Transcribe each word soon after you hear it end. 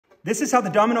This is how the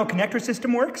Domino connector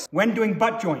system works when doing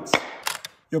butt joints.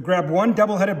 You'll grab one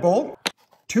double-headed bolt,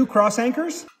 2 cross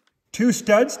anchors, 2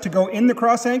 studs to go in the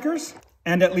cross anchors,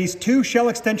 and at least 2 shell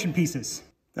extension pieces.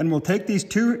 Then we'll take these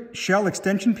 2 shell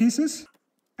extension pieces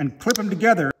and clip them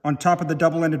together on top of the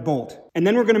double-ended bolt. And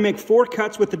then we're going to make 4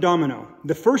 cuts with the Domino.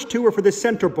 The first 2 are for this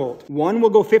center bolt. One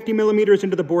will go 50 millimeters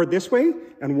into the board this way,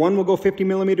 and one will go 50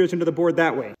 millimeters into the board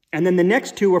that way. And then the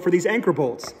next 2 are for these anchor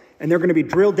bolts, and they're going to be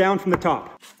drilled down from the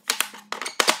top.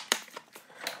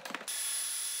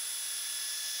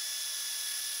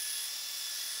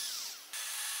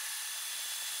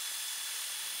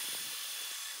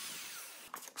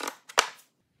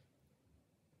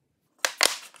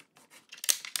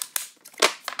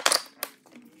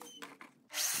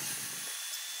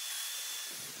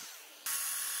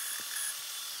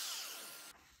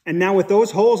 And now with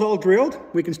those holes all drilled,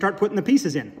 we can start putting the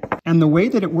pieces in. And the way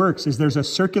that it works is there's a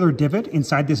circular divot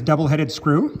inside this double-headed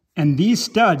screw. And these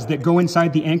studs that go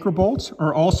inside the anchor bolts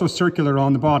are also circular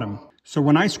on the bottom. So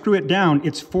when I screw it down,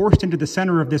 it's forced into the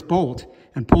center of this bolt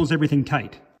and pulls everything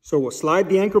tight. So we'll slide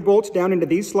the anchor bolts down into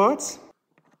these slots.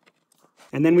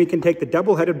 And then we can take the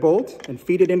double-headed bolt and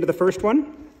feed it into the first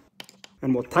one.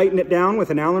 And we'll tighten it down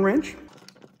with an Allen wrench.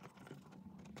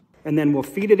 And then we'll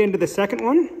feed it into the second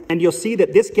one, and you'll see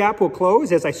that this gap will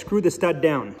close as I screw the stud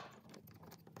down.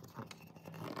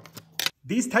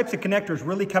 These types of connectors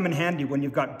really come in handy when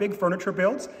you've got big furniture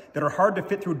builds that are hard to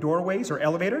fit through doorways or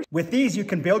elevators. With these, you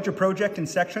can build your project in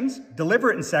sections,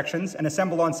 deliver it in sections, and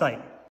assemble on site.